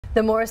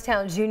The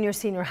Morristown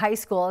Junior-Senior High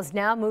School is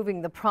now moving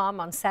the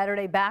prom on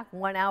Saturday back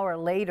 1 hour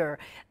later.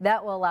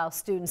 That will allow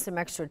students some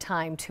extra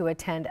time to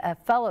attend a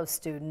fellow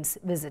student's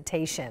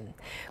visitation.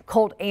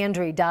 Colt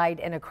Andry died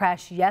in a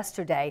crash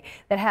yesterday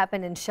that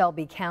happened in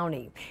Shelby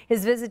County.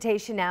 His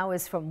visitation now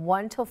is from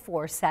 1 till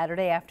 4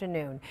 Saturday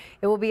afternoon.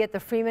 It will be at the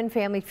Freeman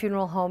Family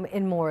Funeral Home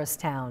in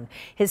Morristown.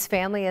 His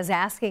family is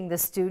asking the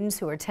students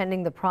who are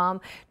attending the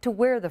prom to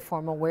wear the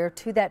formal wear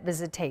to that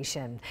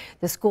visitation.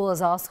 The school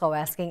is also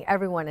asking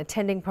everyone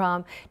attending prom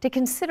to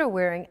consider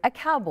wearing a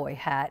cowboy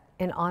hat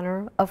in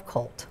honor of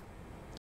Colt.